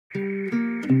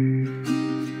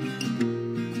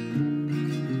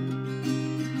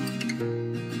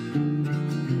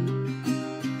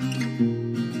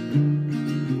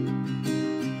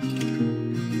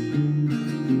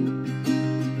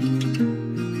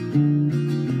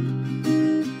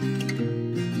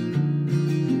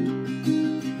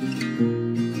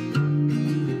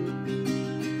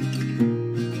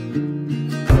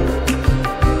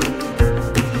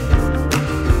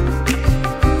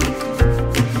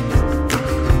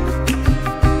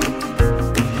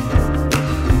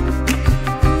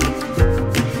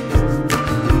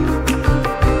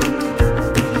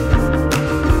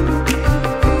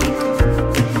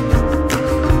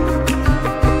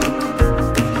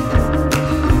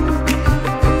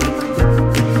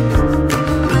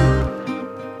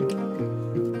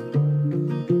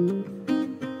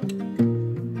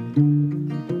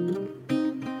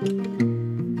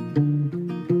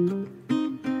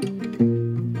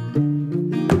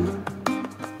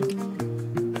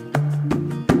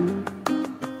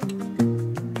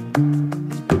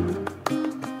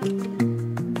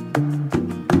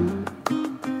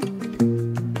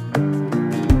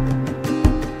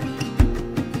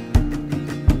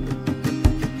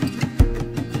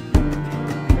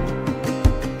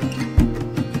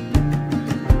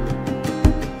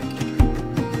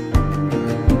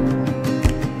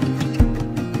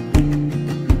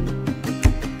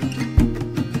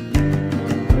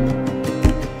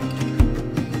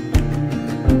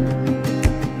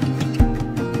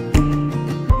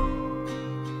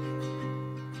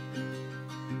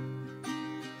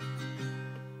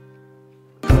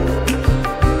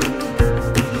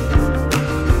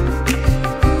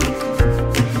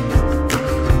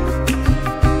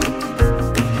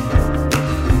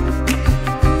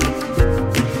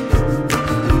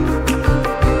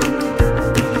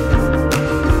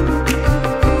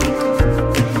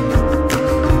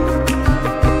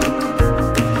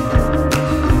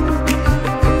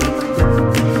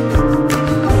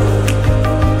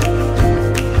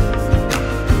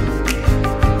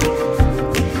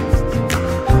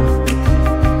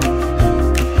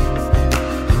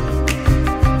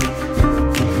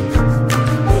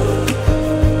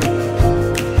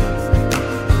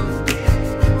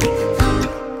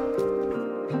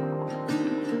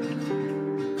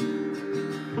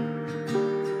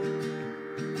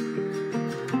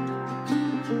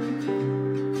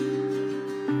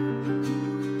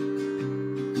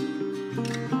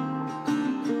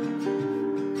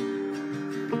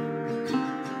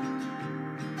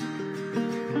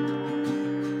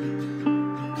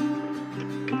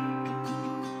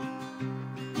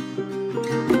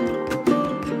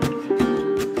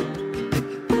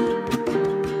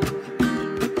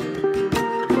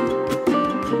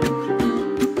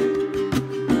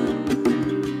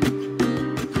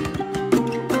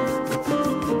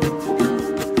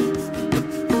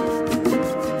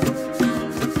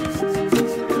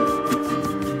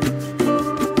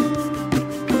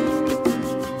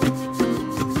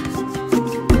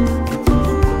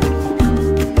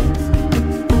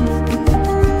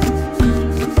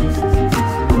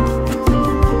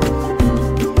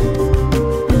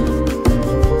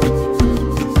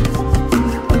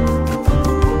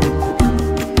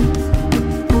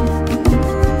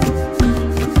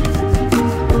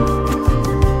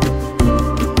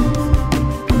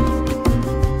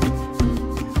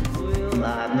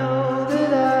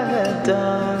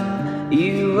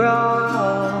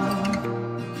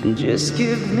Just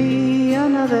give me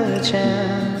another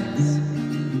chance.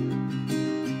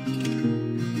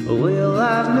 Will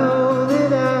I know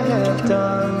that I have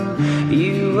done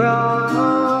you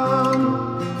wrong?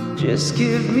 Just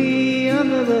give me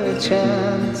another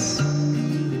chance.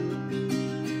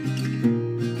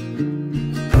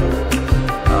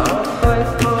 I'll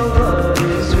fight for what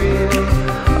is real.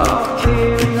 I'll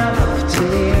care enough to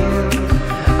live.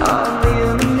 I'll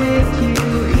live to make you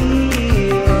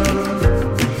heal.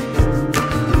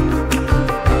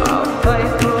 I'll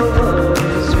fight for what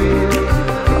is real.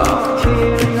 I'll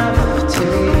care enough to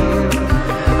live.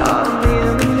 I'll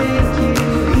live to make you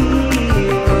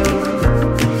heal.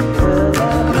 But I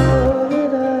know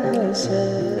that I have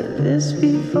said this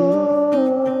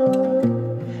before,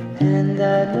 and I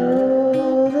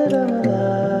know that I'm a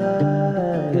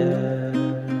liar.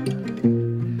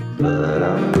 But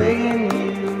I'm begging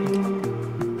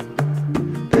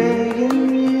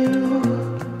you,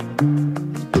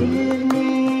 give me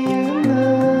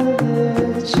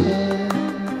another chance.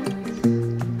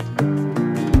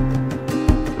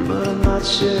 But I'm not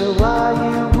sure why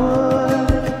you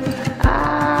would.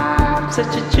 I'm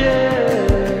such a jerk.